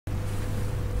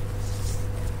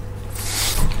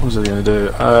What was I going to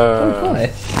do? Oh,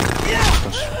 hi.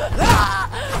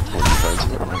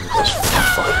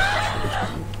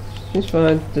 It's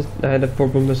fine. Just I had a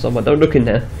problem with someone. Don't look in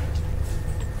there.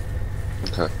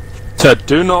 Okay. Ted,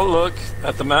 do not look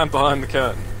at the man behind the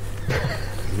curtain.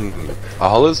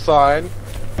 All is fine.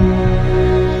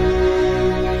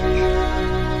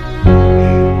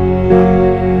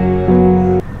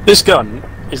 This gun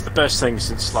is the best thing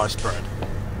since sliced bread.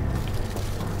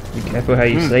 Be careful how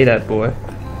you say that, boy.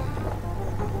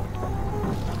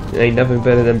 There ain't nothing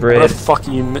better than bread. What the fuck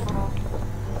are you...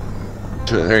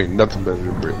 There ain't nothing better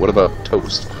than bread. What about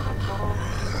toast?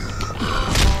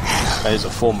 That is a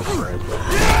form of bread.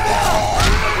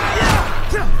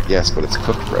 Yes, but it's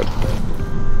cooked bread.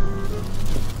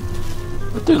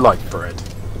 I do like bread.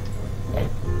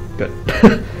 Good.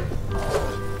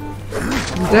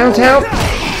 Downtown!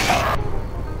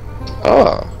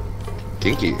 Ah,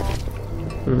 kinky.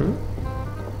 Mm-hmm.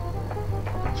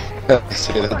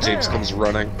 Say that James comes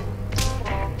running.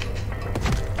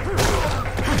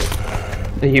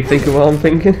 Are you thinking what I'm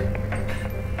thinking?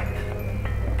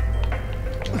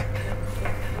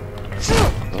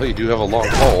 Oh, you do have a long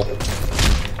pole.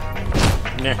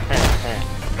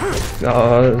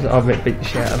 Oh, I'll beat the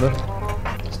shit out of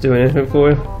her. It's doing anything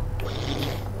for you.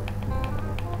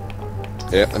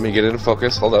 Yeah, let me get into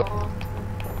focus. Hold up.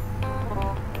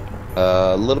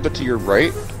 A little bit to your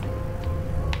right.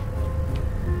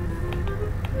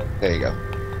 There you go.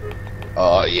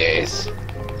 Oh, yes.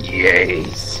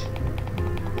 Yes.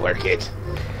 Work it.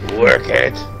 Work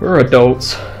it. We're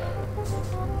adults.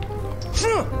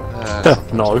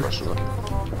 No.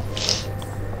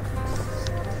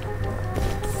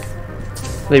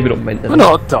 Maybe not meant to. We're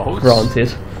not adults. Granted.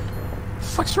 What the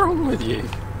fuck's wrong with you?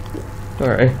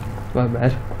 Alright. My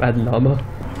bad. Bad llama.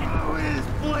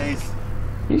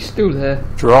 He's still there.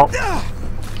 Drop.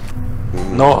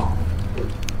 No.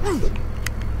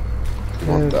 Come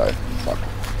on, die. Fuck.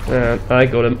 I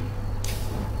got him.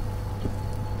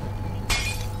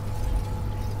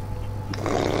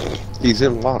 He's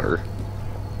in water.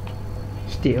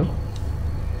 Still.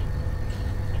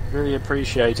 Really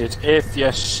appreciate it if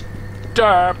you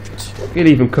stopped. You'll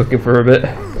even cooking for a bit.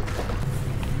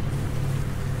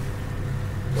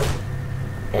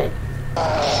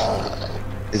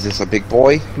 Is this a big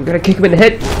boy? I'm gonna kick him in the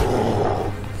head.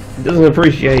 He doesn't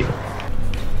appreciate.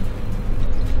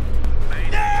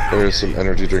 There's some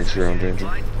energy drinks around, Danger.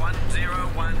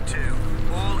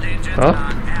 Huh?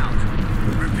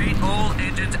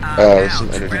 There's some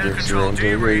energy drinks around.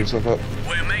 Danger, wear yourself up.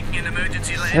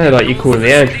 Sounded like you calling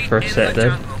the ambulance for a set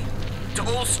then.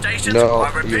 No,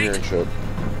 you're hearing shit.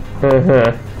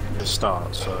 Uh-huh. The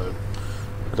start, so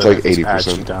It's like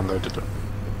actually 80%. downloaded it.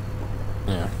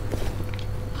 Yeah.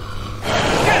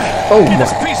 Oh my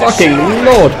fucking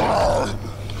lord!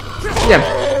 Yeah,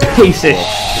 piece of shit.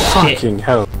 Fucking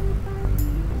hell.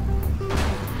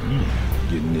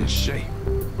 Getting in shape.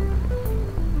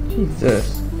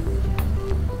 Jesus.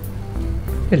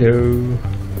 Hello.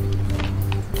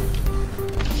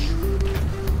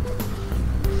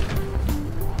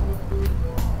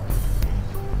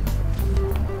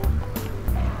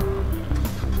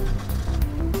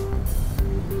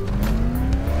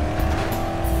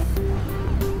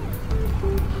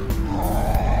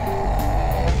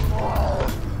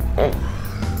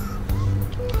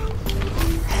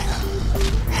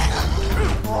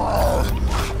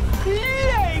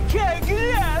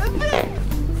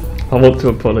 I want to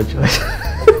apologise.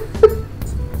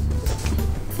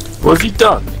 What have you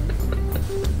done?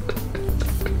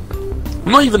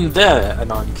 I'm not even there,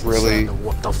 and I'm Really? concerned of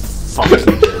what the fuck you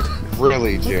did.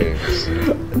 Really, James?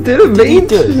 Didn't mean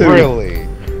to. Really?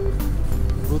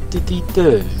 What did he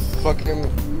do? Fucking...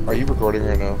 Are you recording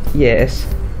right now? Yes.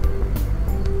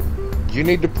 You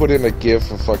need to put in a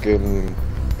gif of fucking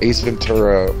Ace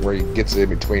Ventura where he gets in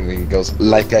between and he goes,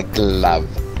 like a glove.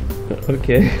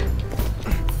 Okay.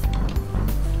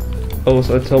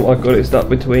 Also, Tom, I got it stuck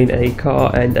between a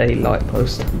car and a light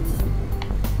post.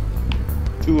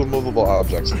 Two immovable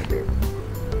objects in the game.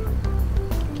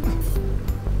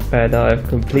 And I've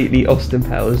completely Austin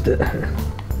Powers it.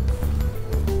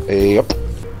 Yep.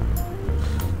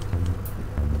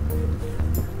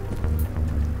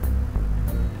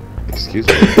 Excuse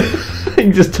me.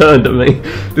 He just turned at me.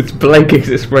 This blank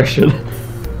expression.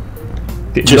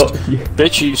 Just,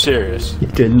 bitch, are you serious? You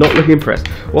did not look impressed.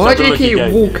 Why do you look keep you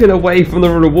gave walking away from the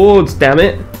rewards, damn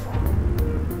it?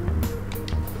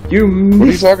 You What are you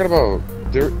missed. talking about?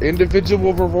 They're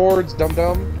individual rewards,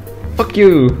 dum-dum. Fuck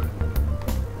you.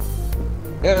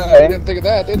 Yeah, I didn't think of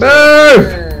that, did you?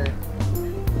 No!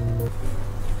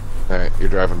 Alright, you're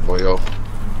driving, boyo.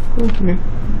 Okay.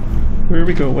 Where are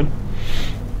we going?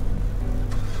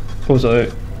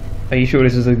 Also, are you sure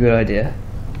this is a good idea?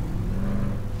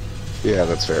 Yeah,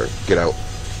 that's fair. Get out.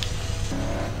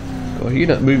 God, you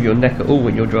don't move your neck at all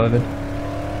when you're driving.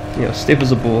 You're stiff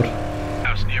as a board.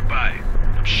 House nearby.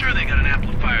 I'm sure they got an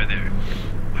amplifier there.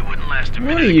 We wouldn't last a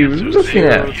minute. What are you against those looking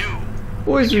things. at? You.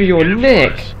 What is with Get your it for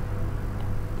neck? us.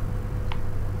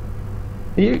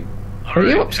 Are you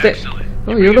Alright, upstairs? excellent.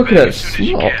 Oh, You you're bring it looking back at as soon as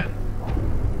you Smott. can.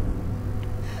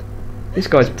 This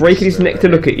guy's breaking his neck to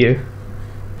look at you.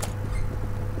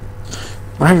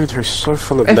 My inventory is so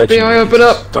full of FBI, legends. open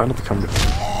up! It's starting to become